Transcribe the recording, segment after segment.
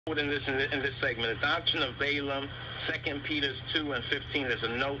In this segment, the doctrine of Balaam, 2 Peter 2 and 15. There's a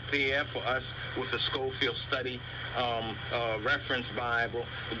note there for us with the Schofield Study reference Bible.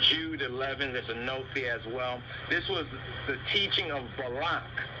 Jude 11, there's a note there as well. This was the teaching of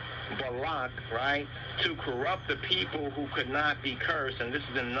Balak, right, to corrupt the people who could not be cursed. And this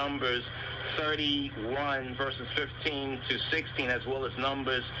is in Numbers 31 verses 15 to 16, as well as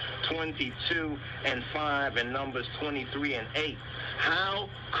Numbers 22 and 5 and Numbers 23 and 8. How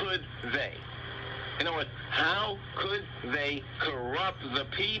could they? In other words, how could they corrupt the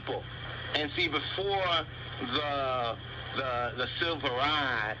people? And see, before the civil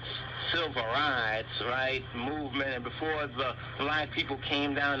rights, right, movement, and before the black people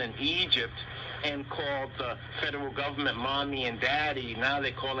came down in Egypt and called the federal government mommy and daddy, now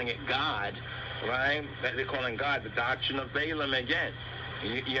they're calling it God, right? They're calling God the doctrine of Balaam again.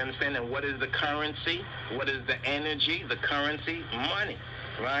 You understand? And what is the currency? What is the energy? The currency? Money,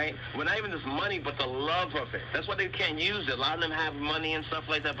 right? Well, not even just money, but the love of it. That's why they can't use it. A lot of them have money and stuff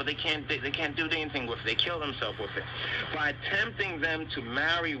like that, but they can't do anything with it. They kill themselves with it. By tempting them to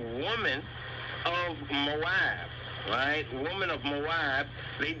marry women of Moab, right? Women of Moab,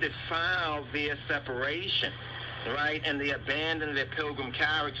 they defile their separation, right? And they abandon their pilgrim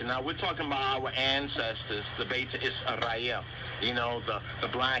character. Now, we're talking about our ancestors, the Beta Israel. You know, the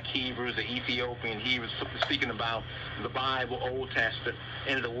black Hebrews, the Ethiopian Hebrews, speaking about the Bible, Old Testament,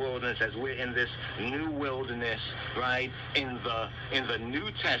 in the wilderness, as we're in this new wilderness, right, in the New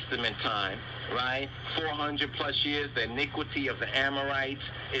Testament time, right, 400 plus years, the iniquity of the Amorites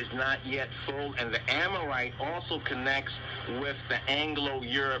is not yet full, and the Amorite also connects with the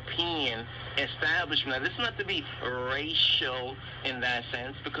Anglo-European establishment. Now, this is not to be racial in that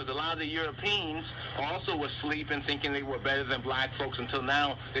sense, because a lot of the Europeans also were sleeping, thinking they were better than black folks, until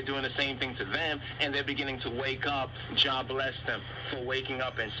now they're doing the same thing to them, and they're beginning to wake up. God bless them for waking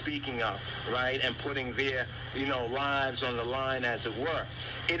up and speaking up, right, and putting their, lives on the line, as it were.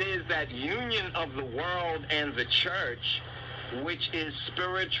 It is that union of the world and the church, which is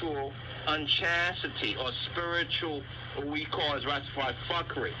spiritual unchastity, or spiritual, what we call as Rastafari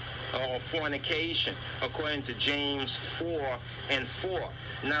fuckery, or fornication, according to James 4 and 4.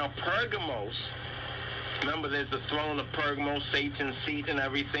 Now, Pergamos, remember, there's the throne of Pergamos, Satan's seat and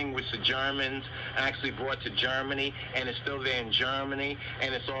everything, which the Germans actually brought to Germany, and it's still there in Germany.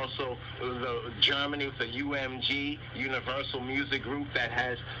 And it's also the Germany with the UMG, Universal Music Group, that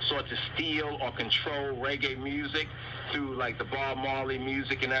has sought to steal or control reggae music through, like, the Bob Marley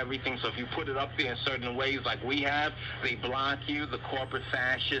music and everything. So if you put it up there in certain ways like we have, they block you, the corporate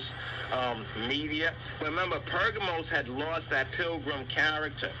fascist media. But remember, Pergamos had lost that pilgrim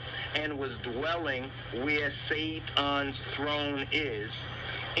character and was dwelling where Satan's throne is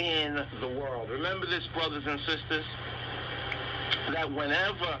in the world. Remember this, brothers and sisters, that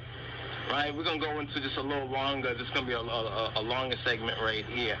whenever, right, we're going to go into this a little longer. This is going to be a longer segment right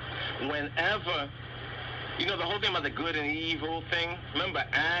here. Whenever, the whole thing about the good and evil thing, remember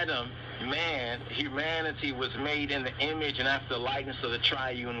Adam, man, humanity was made in the image and after the likeness of the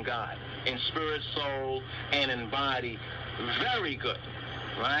triune God, in spirit, soul, and in body. Very good,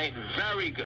 right? Very good.